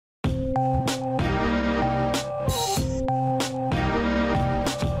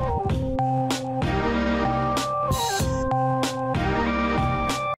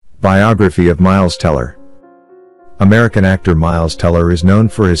Biography of Miles Teller. American actor Miles Teller is known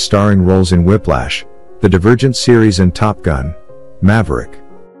for his starring roles in Whiplash, the Divergent series and Top Gun: Maverick.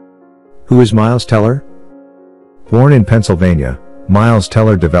 Who is Miles Teller? Born in Pennsylvania, Miles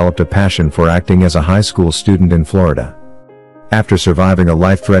Teller developed a passion for acting as a high school student in Florida. After surviving a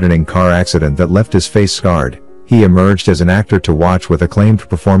life-threatening car accident that left his face scarred, he emerged as an actor to watch with acclaimed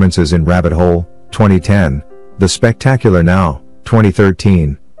performances in Rabbit Hole, 2010, The Spectacular Now,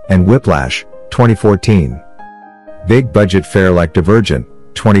 2013, and Whiplash, 2014. Big-budget fare like Divergent,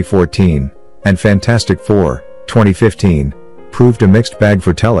 2014, and Fantastic Four, 2015, proved a mixed bag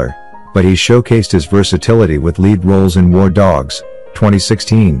for Teller, but he showcased his versatility with lead roles in War Dogs,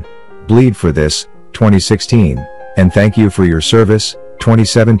 2016, Bleed for This, 2016, and Thank You for Your Service,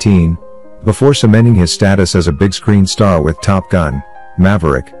 2017, before cementing his status as a big-screen star with Top Gun: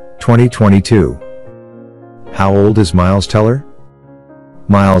 Maverick, 2022. How old is Miles Teller?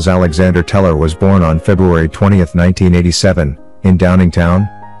 Miles Alexander Teller was born on February 20, 1987, in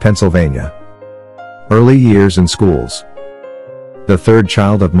Downingtown, Pennsylvania. Early years and schools. The third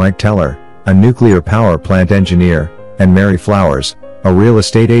child of Mike Teller, a nuclear power plant engineer, and Mary Flowers, a real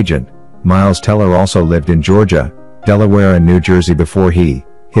estate agent, Miles Teller also lived in Georgia, Delaware and New Jersey before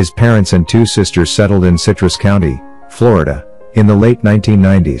his parents and two sisters settled in Citrus County, Florida, in the late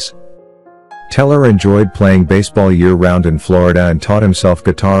 1990s. Teller enjoyed playing baseball year-round in Florida and taught himself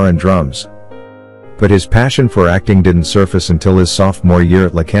guitar and drums. But his passion for acting didn't surface until his sophomore year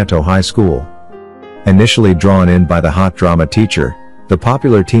at Lecanto High School. Initially drawn in by the hot drama teacher, the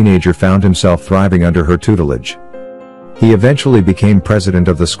popular teenager found himself thriving under her tutelage. He eventually became president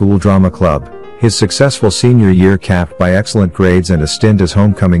of the school drama club, his successful senior year capped by excellent grades and a stint as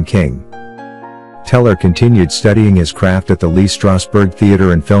homecoming king. Teller continued studying his craft at the Lee Strasberg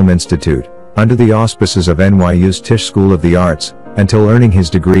Theater and Film Institute, under the auspices of NYU's Tisch School of the Arts, until earning his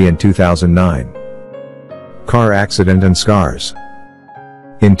degree in 2009. Car accident and scars.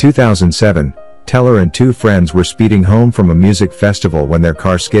 In 2007, Teller and two friends were speeding home from a music festival when their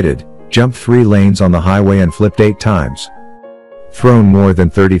car skidded, jumped 3 lanes on the highway and flipped 8 times. Thrown more than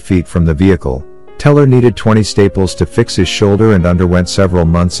 30 feet from the vehicle, Teller needed 20 staples to fix his shoulder and underwent several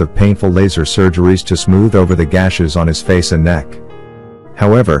months of painful laser surgeries to smooth over the gashes on his face and neck.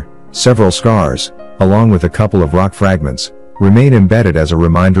 However, several scars, along with a couple of rock fragments, remain embedded as a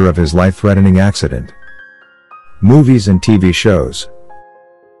reminder of his life-threatening accident. Movies and TV shows.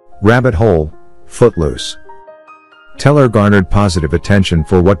 Rabbit Hole, Footloose. Teller garnered positive attention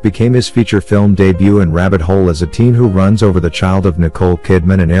for what became his feature film debut in Rabbit Hole as a teen who runs over the child of Nicole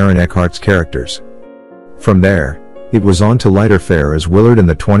Kidman and Aaron Eckhart's characters. From there, it was on to lighter fare as Willard in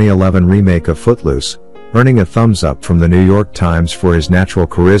the 2011 remake of Footloose, earning a thumbs up from the New York Times for his natural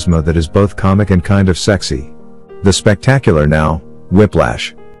charisma that is both comic and kind of sexy. The Spectacular Now,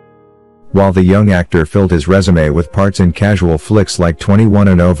 Whiplash. While the young actor filled his resume with parts in casual flicks like 21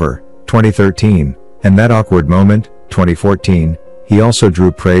 and Over, 2013, and That Awkward Moment, 2014, he also drew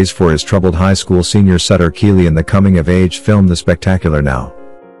praise for his troubled high school senior Sutter Keeley in the coming-of-age film The Spectacular Now.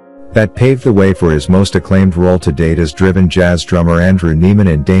 That paved the way for his most acclaimed role to date as driven jazz drummer Andrew Neiman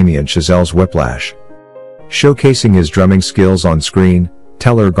in Damien Chazelle's Whiplash. Showcasing his drumming skills on screen,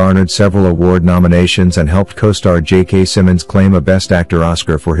 Teller garnered several award nominations and helped co-star J.K. Simmons claim a Best Actor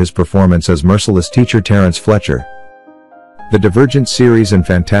Oscar for his performance as merciless teacher Terrence Fletcher. The Divergent series and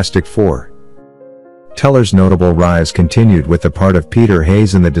Fantastic Four. Teller's notable rise continued with the part of Peter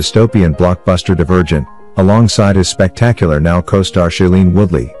Hayes in the dystopian blockbuster Divergent, alongside his Spectacular Now co-star Shailene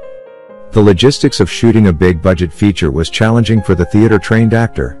Woodley. The logistics of shooting a big-budget feature was challenging for the theater-trained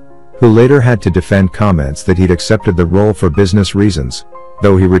actor, who later had to defend comments that he'd accepted the role for business reasons,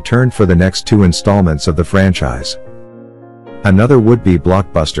 though he returned for the next 2 installments of the franchise. Another would-be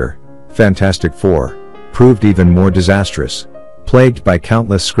blockbuster, Fantastic Four, proved even more disastrous, plagued by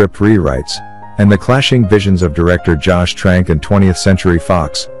countless script rewrites, and the clashing visions of director Josh Trank and 20th Century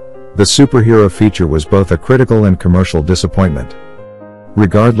Fox. The superhero feature was both a critical and commercial disappointment.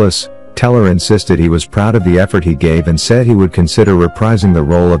 Regardless, Teller insisted he was proud of the effort he gave and said he would consider reprising the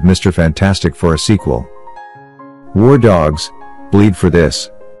role of Mr. Fantastic for a sequel. War Dogs, Bleed for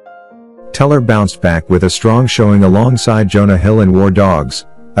This. Teller bounced back with a strong showing alongside Jonah Hill in War Dogs,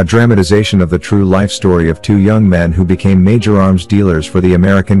 a dramatization of the true life story of 2 young men who became major arms dealers for the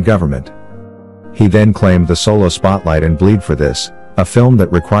American government. He then claimed the solo spotlight in Bleed for This, a film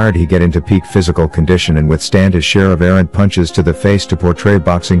that required he get into peak physical condition and withstand his share of errant punches to the face to portray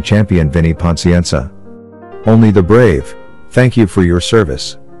boxing champion Vinny Pacienza. Only the Brave, Thank You for Your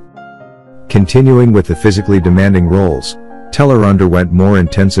Service. Continuing with the physically demanding roles, Teller underwent more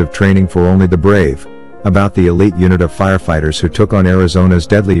intensive training for Only the Brave, about the elite unit of firefighters who took on Arizona's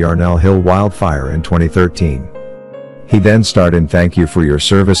deadly Yarnell Hill wildfire in 2013. He then starred in Thank You for Your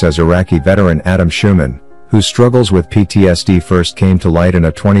Service as Iraqi veteran Adam Schumann, whose struggles with PTSD first came to light in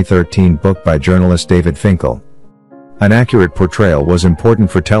a 2013 book by journalist David Finkel. An accurate portrayal was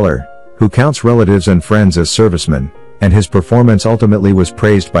important for Teller, who counts relatives and friends as servicemen, and his performance ultimately was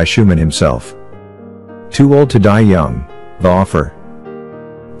praised by Schumann himself. Too Old to Die Young, The Offer.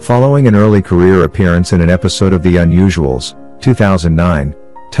 Following an early career appearance in an episode of The Unusuals, 2009,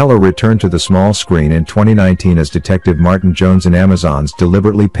 Teller returned to the small screen in 2019 as Detective Martin Jones in Amazon's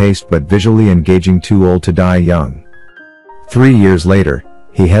deliberately paced but visually engaging Too Old to Die Young. 3 years later,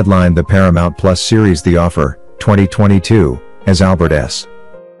 he headlined the Paramount Plus series The Offer, 2022, as Albert S.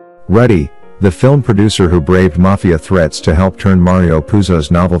 Ruddy, the film producer who braved mafia threats to help turn Mario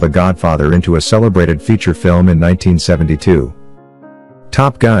Puzo's novel The Godfather into a celebrated feature film in 1972.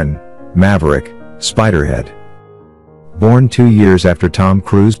 Top Gun, Maverick, Spiderhead. Born 2 years after Tom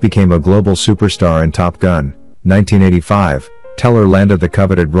Cruise became a global superstar in Top Gun, 1985, Teller landed the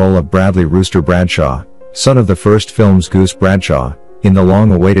coveted role of Bradley Rooster Bradshaw, son of the first film's Goose Bradshaw, in the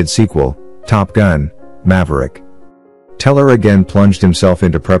long-awaited sequel, Top Gun, Maverick. Teller again plunged himself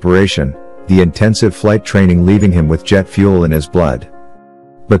into preparation, the intensive flight training leaving him with jet fuel in his blood.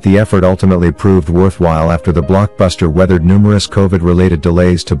 But the effort ultimately proved worthwhile after the blockbuster weathered numerous COVID-related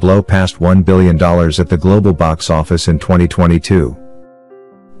delays to blow past $1 billion at the global box office in 2022.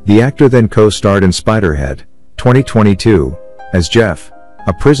 The actor then co-starred in Spiderhead, 2022, as Jeff,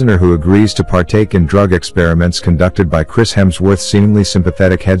 a prisoner who agrees to partake in drug experiments conducted by Chris Hemsworth's seemingly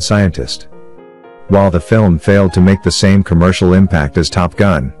sympathetic head scientist. While the film failed to make the same commercial impact as Top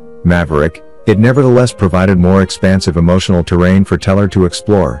Gun, Maverick, it nevertheless provided more expansive emotional terrain for Teller to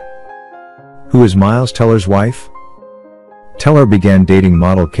explore. Who is Miles Teller's wife? Teller began dating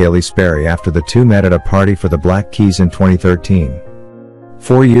model Kaylee Sperry after the two met at a party for the Black Keys in 2013.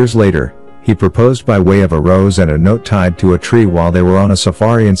 4 years later, he proposed by way of a rose and a note tied to a tree while they were on a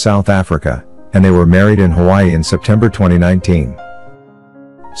safari in South Africa, and they were married in Hawaii in September 2019.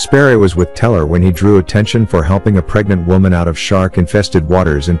 Sperry was with Teller when he drew attention for helping a pregnant woman out of shark-infested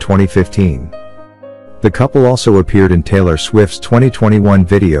waters in 2015. The couple also appeared in Taylor Swift's 2021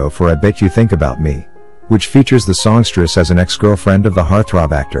 video for I Bet You Think About Me, which features the songstress as an ex-girlfriend of the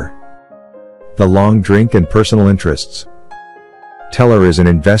heartthrob actor. The Long Drink and Personal Interests. Teller is an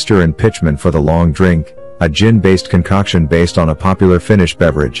investor and pitchman for The Long Drink, a gin-based concoction based on a popular Finnish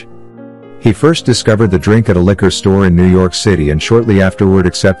beverage. He first discovered the drink at a liquor store in New York City and shortly afterward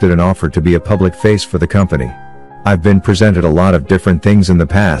accepted an offer to be a public face for the company. I've been presented a lot of different things in the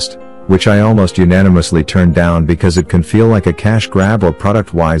past, which I almost unanimously turned down because it can feel like a cash grab or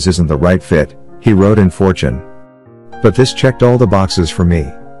product-wise isn't the right fit, he wrote in Fortune. But this checked all the boxes for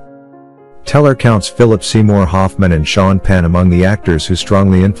me. Teller counts Philip Seymour Hoffman and Sean Penn among the actors who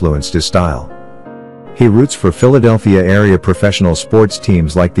strongly influenced his style. He roots for Philadelphia area professional sports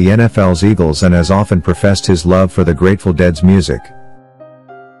teams like the NFL's Eagles and has often professed his love for the Grateful Dead's music.